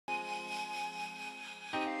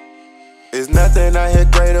It's nothing out here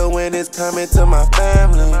greater when it's coming to my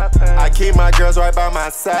family. I keep my girls right by my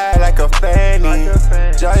side like a fanny.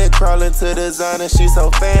 Jiya crawling to the zone and she so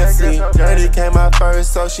fancy. Journie came out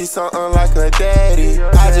first, so she something like her daddy.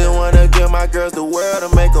 I just wanna give my girls the world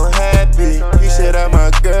to make them happy. Keesha, that's my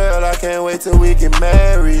girl, I can't wait till we get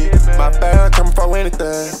married. My family coming for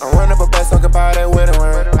anything. I'm running up a best, talk about that wedding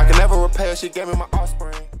ring. I can never repay, she gave me my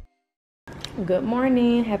offspring. Good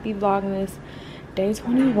morning, happy Vlogmas, day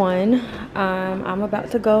 21. I'm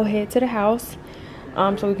about to go head to the house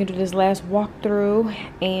so we can do this last walkthrough.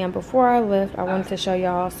 And before I left, I wanted to show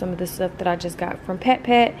y'all some of the stuff that I just got from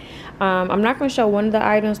Pet. I'm not going to show one of the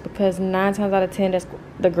items because 9 times out of 10 that's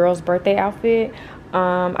the girl's birthday outfit.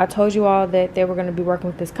 I told you all that they were going to be working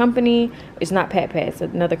with this company. It's not Pet, it's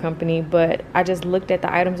another company, but I just looked at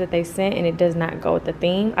the items that they sent and it does not go with the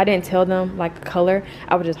theme. I didn't tell them like a color.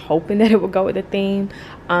 I was just hoping that it would go with the theme,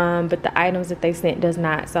 but the items that they sent does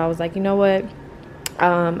not. So I was like, you know what,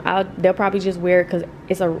 they'll probably just wear it because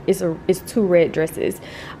it's 2 red dresses.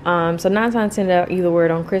 So 9 times 10 they'll either wear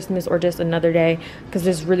it on Christmas or just another day because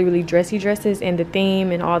there's really dressy dresses, and the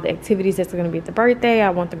theme and all the activities that's going to be at the birthday, I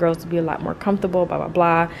want the girls to be a lot more comfortable, blah blah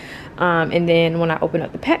blah. And then when I opened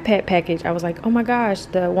up the Pet package, I was like, oh my gosh,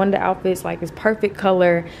 one of the outfits like is perfect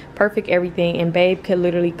color, perfect everything, and babe could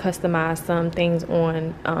literally customize some things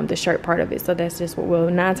on the shirt part of it. So that's just what we'll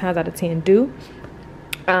 9 times out of 10 do.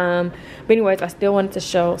 But anyways, I still wanted to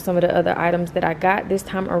show some of the other items that I got this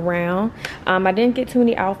time around. I didn't get too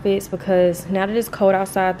many outfits because now that it's cold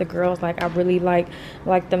outside, the girls I really like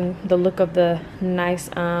the look of the nice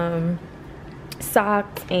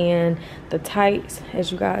socks and the tights,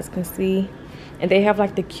 as you guys can see. And they have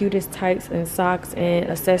like the cutest tights and socks and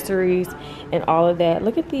accessories and all of that.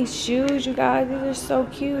 Look at these shoes, you guys, these are so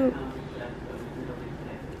cute.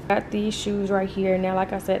 Got these shoes right here. Now,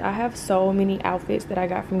 like I said, I have so many outfits that I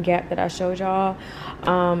got from Gap that I showed y'all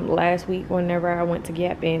last week whenever I went to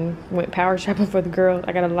Gap and went power shopping for the girls.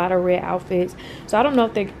 I got a lot of red outfits, so I don't know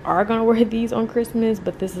if they are gonna wear these on Christmas,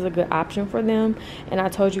 but this is a good option for them. And I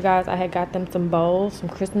told you guys I had got them some bowls, some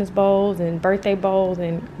Christmas bowls and birthday bowls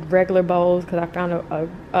and regular bowls because I found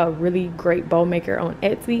a really great bowl maker on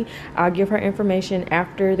Etsy. I'll give her information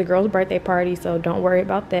after the girls' birthday party, so don't worry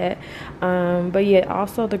about that. But yeah,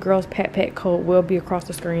 also the girls' Pet code will be across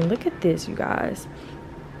the screen. Look at this, you guys.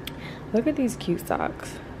 Look at these cute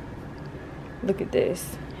socks. Look at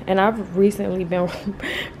this. And I've recently been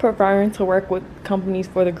preferring to work with companies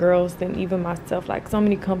for the girls than even myself. Like, so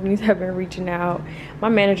many companies have been reaching out. My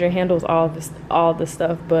manager handles all the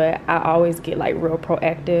stuff, but I always get like real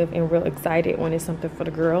proactive and real excited when it's something for the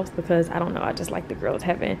girls because I don't know, I just like the girls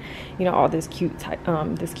having, you know, all this cute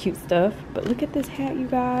stuff. But look at this hat, you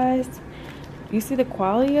guys. You see the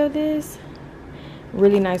quality of this?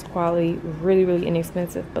 Really nice quality, really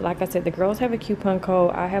inexpensive. But like I said, the girls have a coupon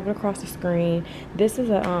code. I have it across the screen. This is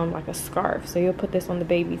a like a scarf, so you'll put this on the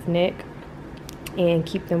baby's neck and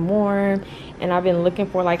keep them warm. And I've been looking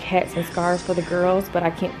for like hats and scarves for the girls, but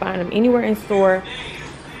I can't find them anywhere in store.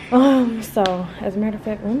 So as a matter of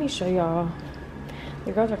fact, let me show y'all.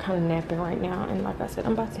 The girls are kind of napping right now, and like I said,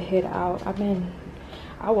 I'm about to head out.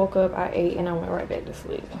 I woke up, I ate, and I went right back to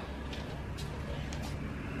sleep.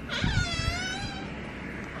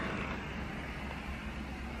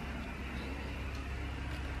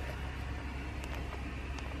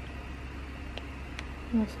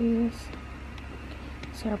 You see this?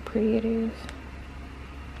 See how pretty it is?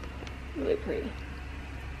 Really pretty.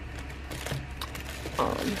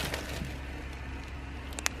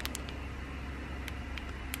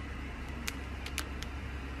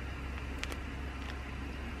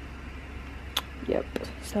 Yep.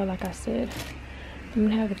 So like I said, I'm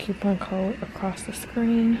gonna have the coupon code across the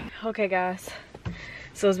screen. Okay guys,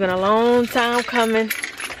 so it's been a long time coming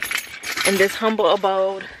in this humble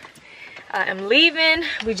abode. I am leaving.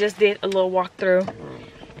 We just did a little walkthrough,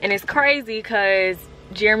 and it's crazy because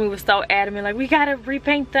Jeremy was so adamant, like, we gotta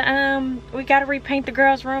repaint the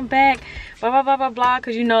girls' room back, blah blah blah.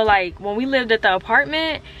 Because you know, like when we lived at the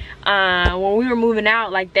apartment, when we were moving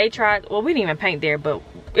out, like they tried, well, we didn't even paint there, but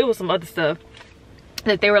it was some other stuff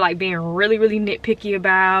that they were like being really nitpicky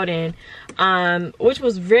about, and which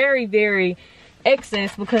was very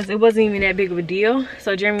excess because it wasn't even that big of a deal.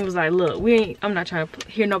 So Jeremy was like, look, I'm not trying to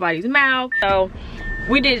hear nobody's mouth. So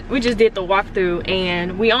we just did the walkthrough,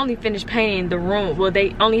 and we only finished painting the room. Well,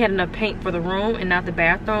 they only had enough paint for the room and not the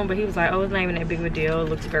bathroom, but he was like, oh, it's not even that big of a deal, it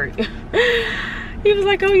looks great. He was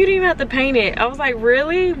like, oh, you didn't even have to paint it. I was like,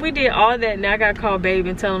 really? We did all that. Now I gotta call babe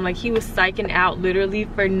and tell him, like, he was psyching out literally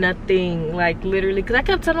for nothing. Like, literally, because I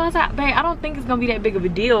kept telling him, I was like, babe, I don't think it's gonna be that big of a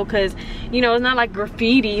deal, because, you know, it's not like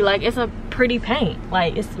graffiti. Like, it's a pretty paint.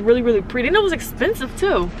 Like, it's really, really pretty. And it was expensive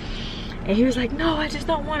too. And he was like, no, I just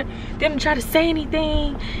don't want them to try to say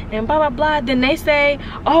anything and blah, blah, blah. Then they say,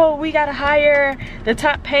 oh, we gotta hire the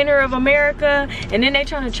top painter of America. And then they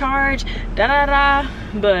trying to charge da, da, da.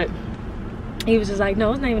 But he was just like,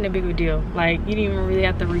 no, it's not even a big of a deal. Like, you didn't even really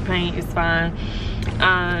have to repaint, it's fine.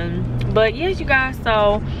 But yes, you guys,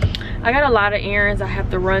 so I got a lot of errands I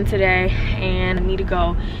have to run today, and I need to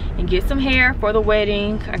go and get some hair for the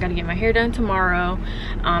wedding. I gotta get my hair done tomorrow.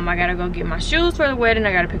 I gotta go get my shoes for the wedding.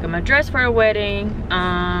 I gotta pick up my dress for the wedding.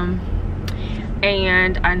 And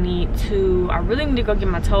I really need to go get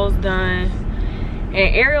my toes done.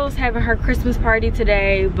 And Ariel's having her Christmas party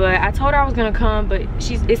today, but I told her I was gonna come, but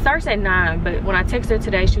it starts at 9. But when I texted her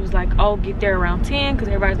today, she was like, oh, get there around 10 because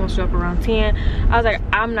everybody's gonna show up around 10. I was like,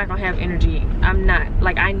 I'm not gonna have energy. I'm not,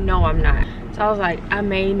 like, I know I'm not. So I was like, I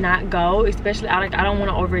may not go, especially I don't want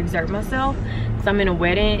to overexert myself. So I'm in a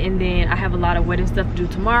wedding, and then I have a lot of wedding stuff to do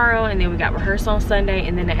tomorrow, and then we got rehearsal on Sunday,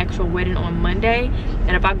 and then the actual wedding on Monday.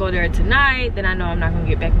 And if I go there tonight, then I know I'm not gonna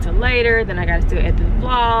get back until later. Then I gotta still edit the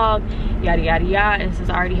vlog, yada yada yada. And since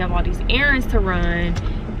I already have all these errands to run,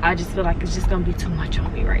 I just feel like it's just gonna be too much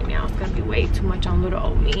on me right now. It's gonna be way too much on little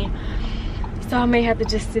old me. So I may have to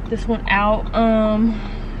just sit this one out.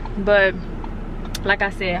 But like I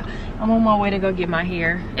said, I'm on my way to go get my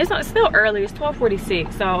hair. It's still early, it's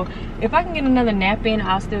 12:46. So if I can get another nap in,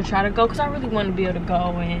 I'll still try to go, because I really want to be able to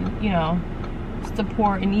go and, you know,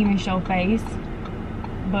 support and even show face.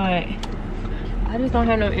 But I just don't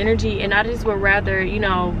have no energy, and I just would rather, you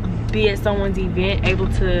know, be at someone's event able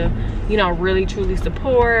to, you know, really truly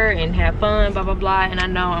support and have fun, blah blah blah. And I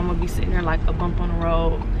know I'm gonna be sitting there like a bump on the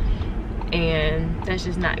road, and that's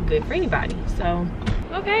just not good for anybody. So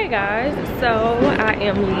okay guys, so I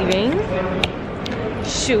am leaving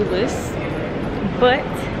shoeless, but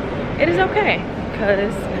it is okay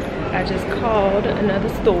because I just called another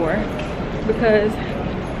store because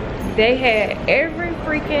they had every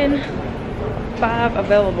freaking 5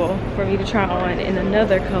 available for me to try on in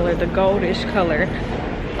another color, the goldish color,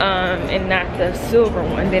 and not the silver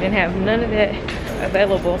one. They didn't have none of that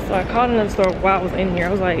available, so I called another store while I was in here.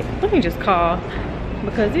 I was like, let me just call,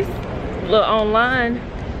 because this little online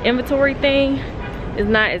inventory thing is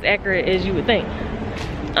not as accurate as you would think.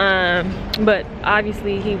 But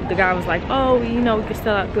obviously the guy was like, oh, you know, we can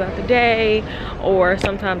sell out throughout the day, or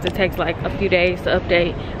sometimes it takes like a few days to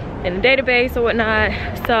update in the database or whatnot.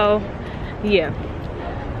 So yeah,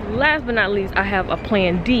 last but not least, I have a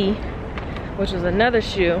plan D, which is another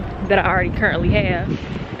shoe that I already currently have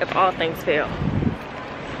if all things fail.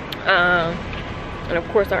 And of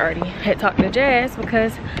course I already had talked to Jazz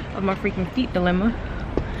because of my freaking feet dilemma.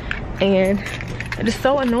 And it is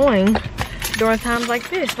so annoying during times like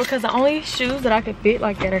this, because the only shoes that I could fit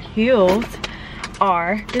like that are heels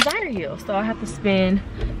are designer heels. So I have to spend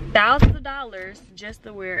thousands of dollars just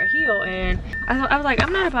to wear a heel. And I was like,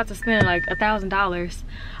 I'm not about to spend like $1,000,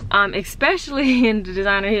 especially in the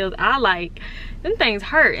designer heels I like. Them things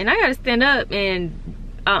hurt, and I gotta stand up, and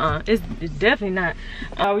it's definitely not.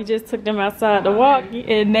 We just took them outside to walk,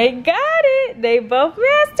 and they got it. They both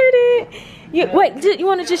mastered it. Wait, you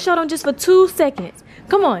want to just show them just for 2 seconds?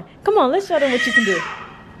 Come on, let's show them what you can do.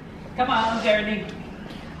 Come on, Journie.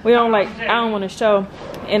 We don't like, I don't want to show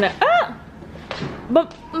in a,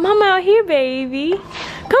 but mama out here, baby.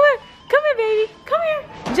 Come here, baby. Come here.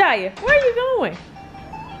 Jiya, where are you going?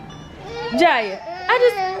 Jiya,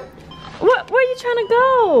 where are you trying to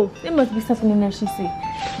go? There must be something in there she see.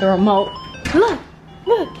 The remote.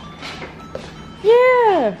 Look.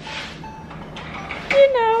 Yeah.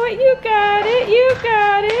 You know it, you got it.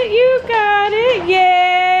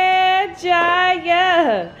 Yeah,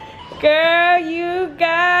 Jiya. Girl, you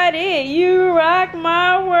got it. You rock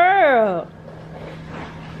my world.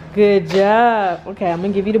 Good job. Okay, I'm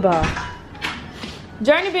gonna give you the ball.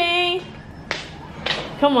 Journey Bean.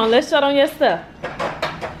 Come on, let's show them your stuff.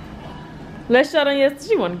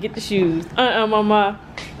 She wanna get the shoes. Mama.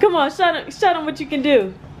 Come on, show them what you can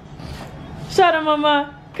do. Show them,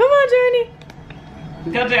 Mama. Come on, Journey.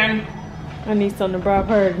 Go, Journey. I need something to bribe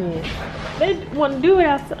her again. They want to do it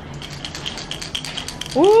outside.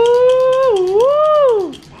 Woo,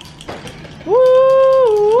 woo.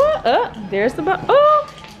 Woo. There's the ball. Oh,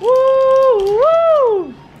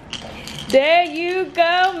 woo. There you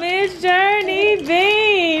go, Miss Journey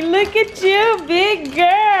Bean. Look at you, big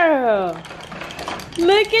girl.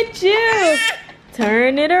 Look at you.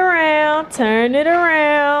 Turn it around.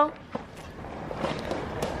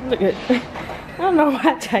 Look at, I don't know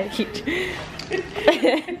why I keep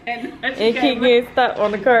and keep getting stuck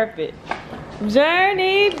on the carpet.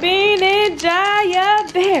 Journey Bean and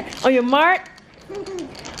Jiya Bear. On your mark.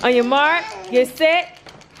 On your mark, get set.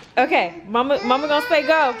 Okay, mama gonna say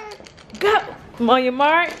go. Go. On your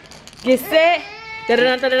mark, get set. Journey,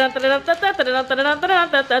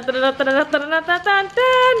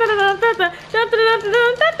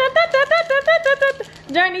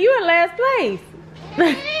 you in last place.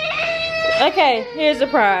 Okay, here's the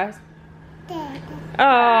prize.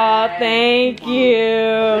 Oh, thank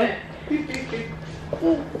you.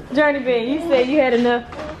 Journey Ben, you said you had enough.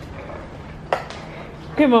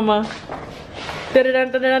 Here, mama. You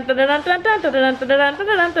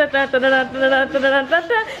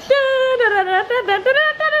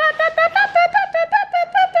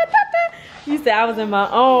said I was in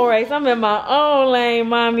my own race. I'm in my own lane,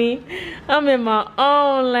 mommy. I'm in my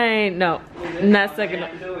own lane. No, not second.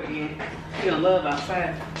 You gonna love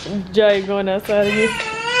outside. Jaya going outside again.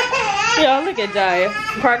 Y'all look at Jiya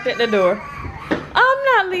parked at the door. I'm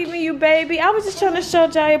not leaving you, baby. I was just trying to show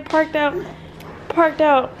Jiya parked out.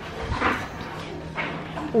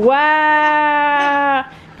 Wow.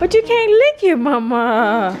 But you can't lick it,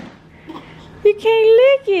 mama. You can't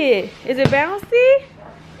lick it. Is it bouncy?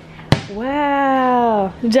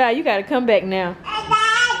 Wow. Jiya, you gotta come back now.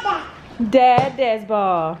 Dad's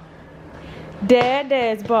ball.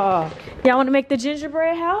 Dad's ball. Y'all wanna make the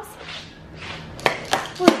gingerbread house?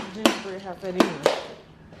 Where's the gingerbread house at anyway?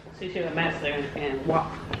 See, she's a master and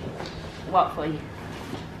walk for you.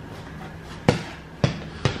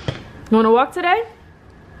 You wanna walk today?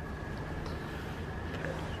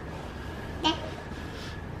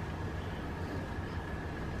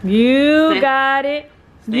 You got it.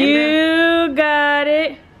 You got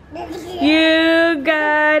it. You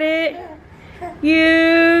got it.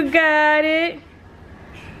 You got it.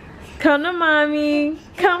 Come to mommy.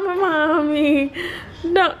 Come to mommy.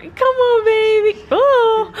 No, come on, baby.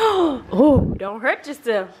 Oh, oh, don't hurt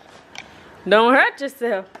yourself. Don't hurt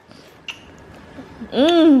yourself.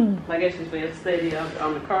 I guess she's been steady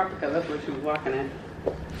on the carpet because that's what she was walking at.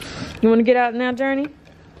 You want to get out now, Journey?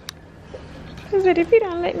 She said, if you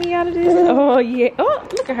don't let me out of this. Oh, yeah. Oh,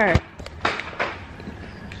 look at her.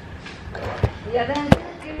 Yeah, that's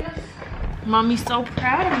Mommy's so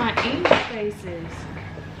proud of my angel faces.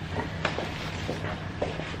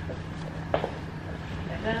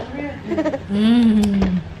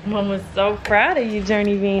 Mama's so proud of you,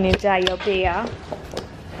 Journey Bean and Jiya Bear.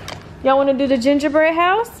 Y'all want to do the gingerbread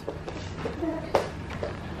house?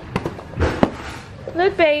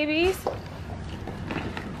 Look, babies.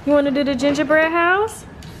 You want to do the gingerbread house?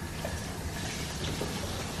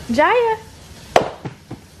 Jiya.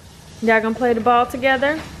 Y'all gonna play the ball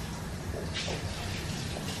together?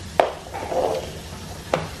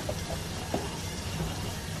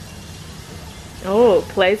 Oh,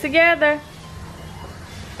 play together.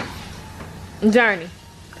 Journey,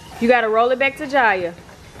 you gotta roll it back to Jiya.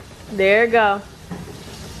 There you go.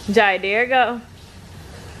 Jiya, there you go.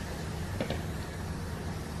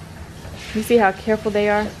 You see how careful they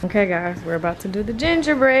are? Okay, guys, we're about to do the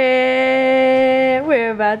gingerbread.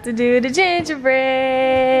 We're about to do the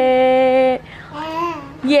gingerbread.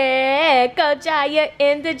 Yeah, go Jiya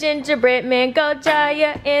and the gingerbread man. Go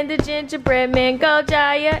Jiya and the gingerbread man. Go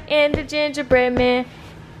Jiya and the gingerbread man.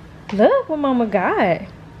 Look what mama got.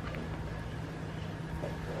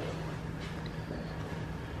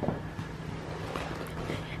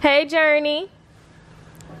 Hey, Journey.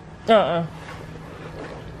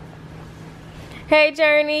 Hey,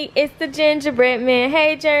 Journey, it's the gingerbread man.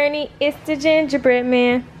 Hey, Journey, it's the gingerbread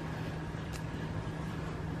man.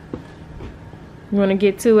 You want to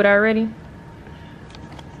get to it already?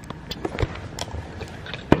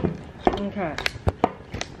 Okay.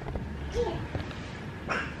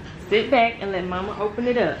 Sit back and let mama open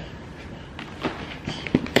it up.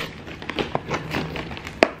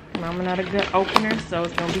 Mama not a good opener, so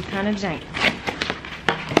it's gonna be kind of janky.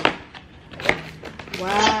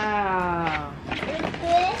 Wow.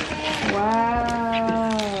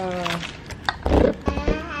 Wow.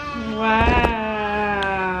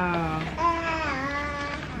 Wow.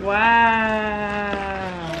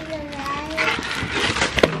 Wow.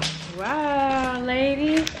 Wow,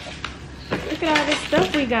 ladies. Look at all this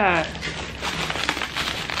stuff we got.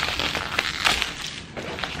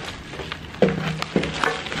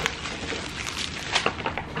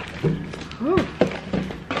 Whew.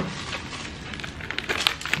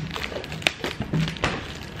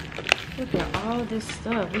 Look at all this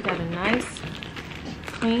stuff. We got a nice,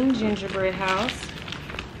 clean gingerbread house.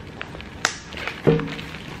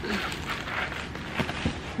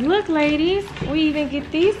 Look, ladies, we even get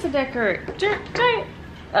these to decorate.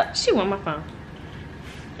 She want my phone.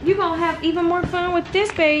 You gonna have even more fun with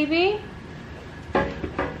this, baby.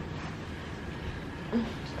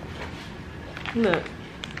 Look,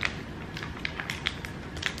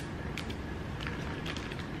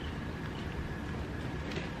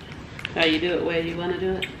 How you do it where you want to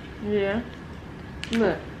do it? Yeah.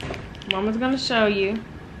 Look, Mama's gonna show you.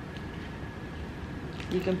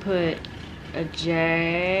 You can put a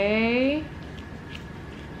J.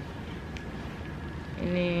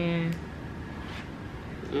 And then...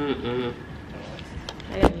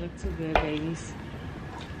 That didn't look too good, babies.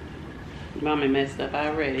 Mommy messed up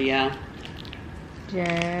already, y'all.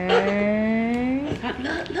 J.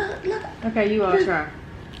 Look. Okay, you all try.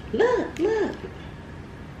 Look.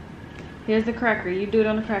 Here's the cracker. You do it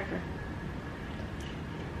on the cracker.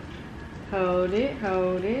 Hold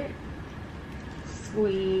it.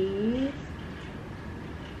 Squeeze.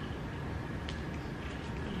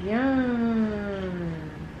 Yum.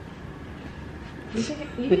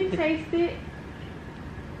 You can taste it.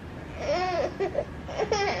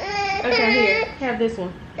 Okay, here. Have this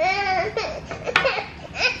one.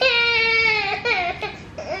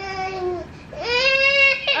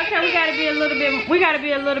 Okay, we gotta be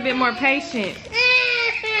a little bit more patient.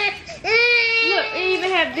 Look, we even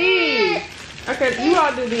have these. Okay, you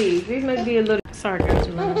all do these. These must be a little. Sorry, got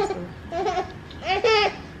you wrong.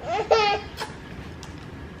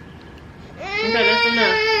 Okay, that's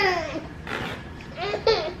enough.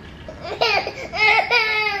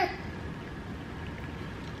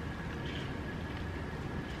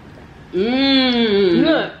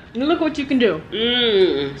 Look what you can do.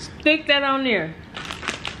 Stick that on there.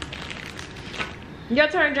 Your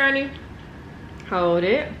turn, Journey. Hold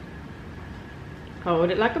it.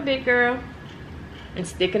 Hold it like a big girl. And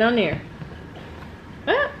stick it on there.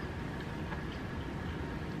 Ah.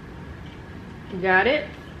 You got it?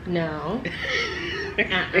 No.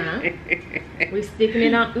 We're sticking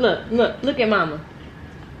it on. Look at Mama.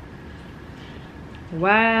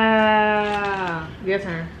 Wow. Your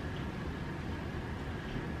turn.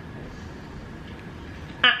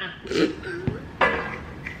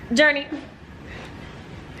 Journey.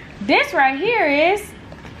 This right here is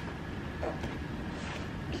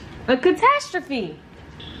a catastrophe.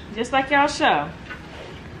 Just like y'all show.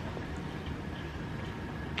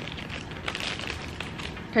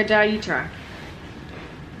 Okay, Jiya, you try.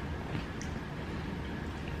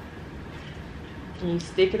 And you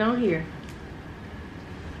stick it on here.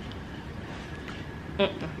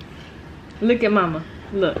 Look at Mama.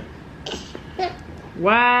 Look.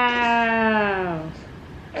 Wow.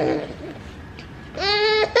 You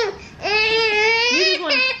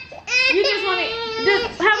just want it.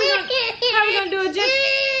 How we gonna do it?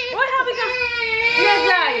 How we gonna? Yeah,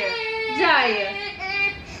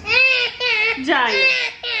 Jiya.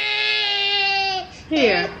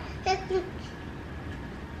 Here.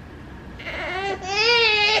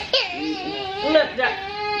 Look, Jiya.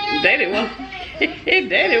 They didn't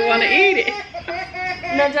want to eat it.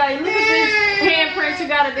 Now, Jiya, look at this handprint you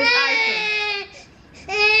got of this icing.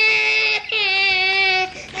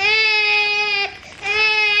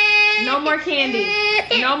 No more candy.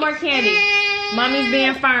 No more candy. Mommy's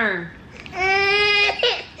being firm.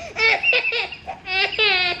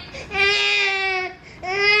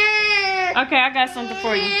 Okay, I got something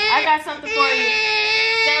for you. Stay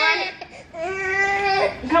right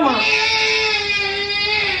here. Come on.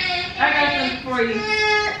 I got something for you.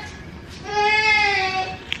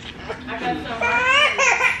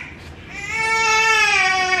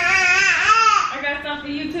 I got something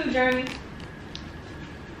for you too, Journey.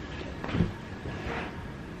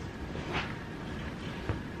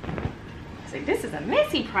 So this is a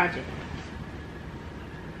messy project.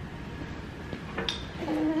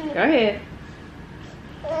 Go ahead.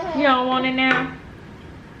 You don't want it now?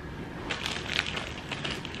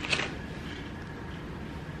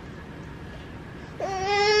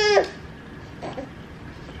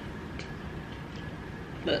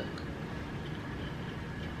 Look.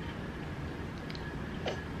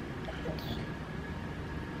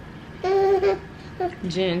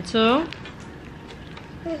 Gentle.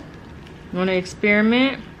 Want to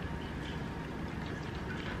experiment?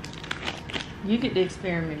 You get the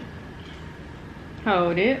experiment.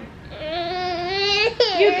 Hold it.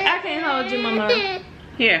 I can't hold you, Mama.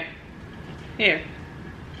 Here.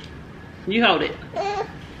 You hold it.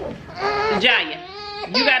 Jiya,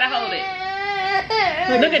 you gotta hold it.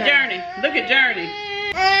 Look at Journie.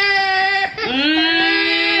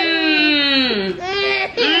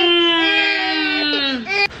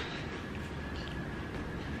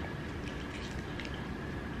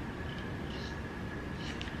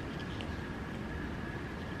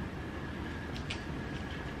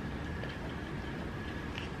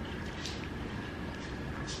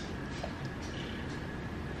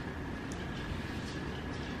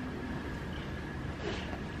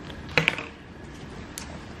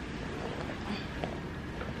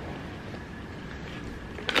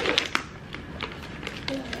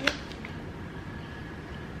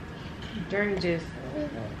 Journey just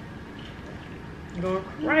going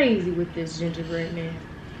crazy with this gingerbread man.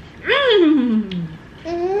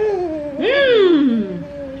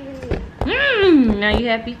 Now you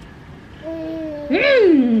happy?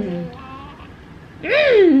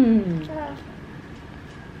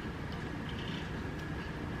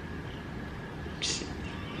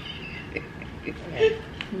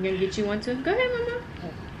 I'm gonna get you one too. Go ahead, Mama.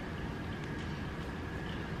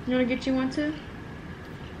 You wanna get you one too?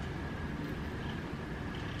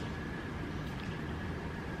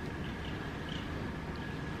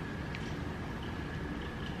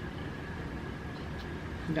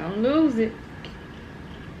 Don't lose it.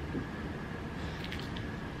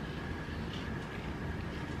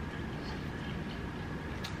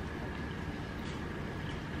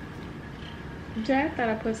 Jay, I thought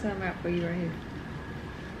I put something out for you right here.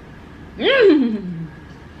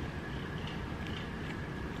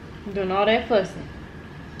 Doing all that fussing.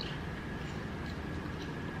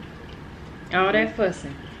 All that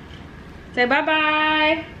fussing. Say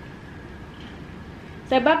bye-bye.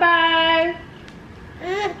 Say bye-bye.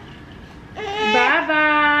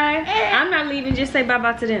 Bye-bye. I'm not leaving. Just say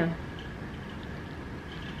bye-bye to them.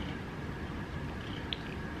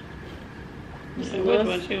 Which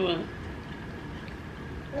one you want?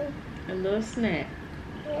 A little snack.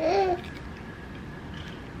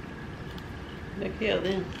 Look here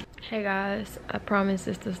then. Hey guys, I promise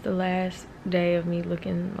this is the last day of me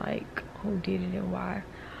looking like who did it and why.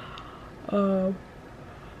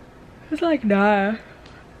 It's like 9.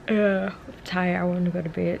 I'm tired. I want to go to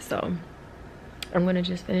bed, so I'm gonna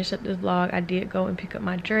just finish up this vlog. I did go and pick up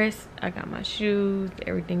my dress. I got my shoes.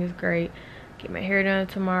 Everything is great. Get my hair done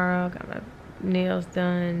tomorrow. Got my nails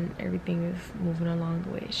done. Everything is moving along the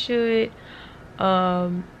way it should.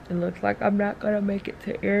 It looks like I'm not gonna make it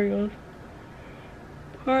to Ariel's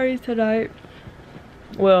party tonight.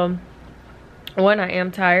 Well, 1, I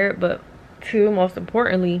am tired, but 2, most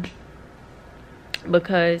importantly,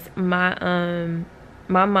 because my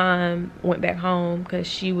mom went back home because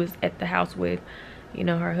she was at the house with, you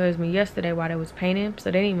know, her husband yesterday while they was painting,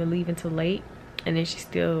 so they didn't even leave until late, and then she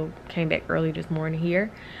still came back early this morning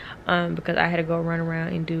here. Because I had to go run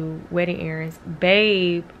around and do wedding errands.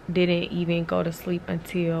 Babe didn't even go to sleep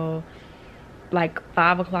until like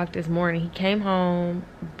 5 o'clock this morning. He came home,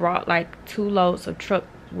 brought like 2 loads of truck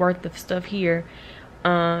worth of stuff here,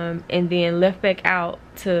 and then left back out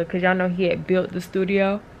to, because y'all know he had built the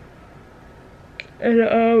studio in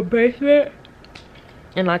the basement,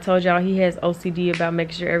 and I told y'all he has OCD about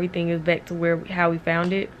making sure everything is back to how we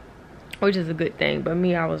found it, which is a good thing. But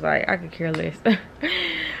me, I was like, I could care less.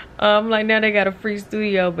 Like, now they got a free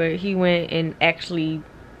studio, but he went and actually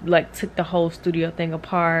like took the whole studio thing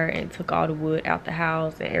apart and took all the wood out the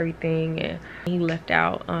house and everything, and he left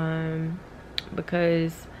out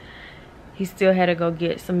because he still had to go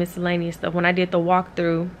get some miscellaneous stuff. When I did the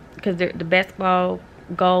walkthrough, because the basketball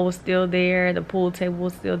goal was still there, the pool table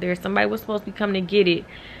was still there, somebody was supposed to be coming to get it.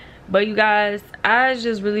 But you guys, I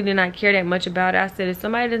just really did not care that much about it. I said, if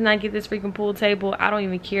somebody does not get this freaking pool table, I don't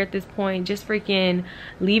even care at this point. Just freaking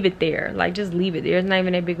leave it there. Like, just leave it there. It's not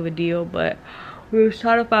even that big of a deal. But we was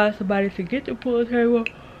trying to find somebody to get the pool table.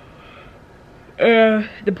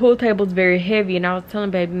 The pool table is very heavy, and I was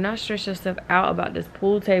telling babe, do not stress yourself out about this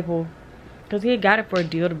pool table, because he had got it for a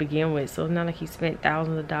deal to begin with, so it's not like he spent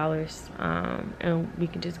thousands of dollars. And we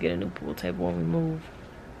can just get a new pool table when we move.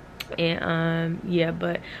 And yeah,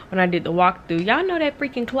 but when I did the walkthrough, y'all know that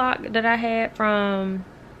freaking clock that I had from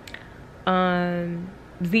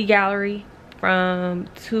Z Gallery from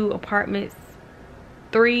 2 apartments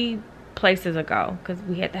 3 places ago, because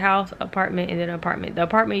we had the house, apartment, and then an apartment. The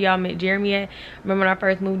apartment y'all met Jeremy at, remember when I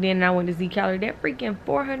first moved in and I went to Z Gallery, that freaking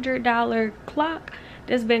 $400 clock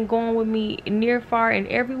that's been going with me near, far, and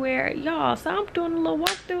everywhere, y'all. So I'm doing a little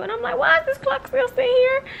walkthrough and I'm like, why is this clock still sitting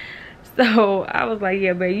here? So I was like,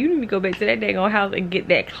 yeah, babe, you need to go back to that dang old house and get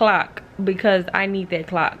that clock, because I need that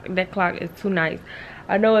clock. That clock is too nice.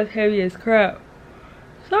 I know it's heavy as crap.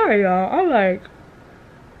 Sorry, y'all. I'm like,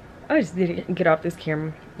 I just didn't get off this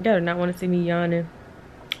camera. Y'all do not want to see me yawning,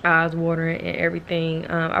 eyes watering, and everything.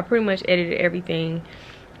 I pretty much edited everything.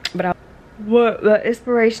 But what the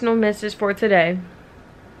inspirational message for today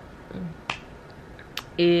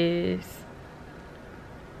is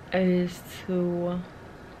to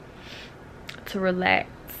relax.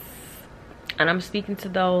 And I'm speaking to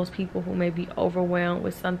those people who may be overwhelmed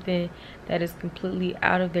with something that is completely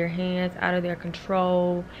out of their hands, out of their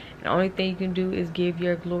control. And the only thing you can do is give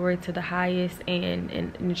your glory to the highest,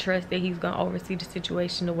 and trust that he's gonna oversee the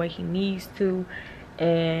situation the way he needs to.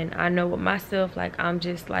 And I know with myself, like I'm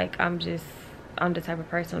just I'm the type of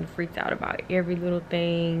person who freaks out about every little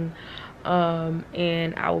thing.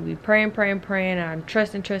 And I will be praying, and I'm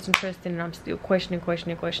trusting, and I'm still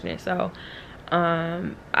questioning. So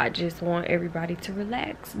I just want everybody to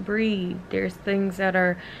relax, breathe. There's things that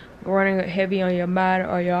are running heavy on your mind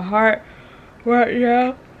or your heart right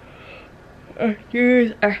now.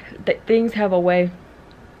 Things have a way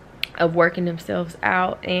of working themselves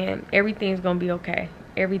out, and everything's gonna be okay.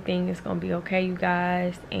 Everything is gonna be okay, you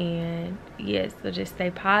guys. And yes, so just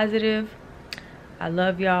stay positive. I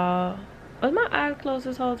love y'all. Was my eyes closed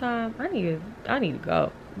this whole time? I need to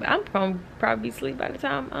go. I'm probably asleep by the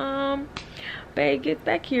time babe gets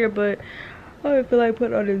back here, but I don't feel like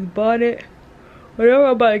putting on this bonnet. Whenever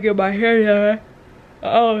I'm about to get my hair done,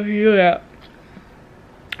 I'll do that.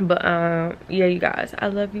 But yeah, you guys, I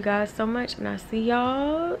love you guys so much, and I'll see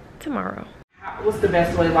y'all tomorrow. What's the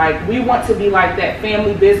best way? Like, we want to be like that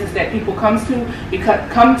family business that people come to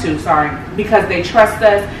because they trust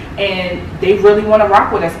us and they really want to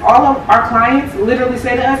rock with us. All of our clients literally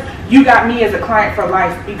say to us, "You got me as a client for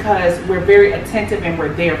life," because we're very attentive and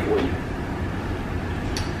we're there for you.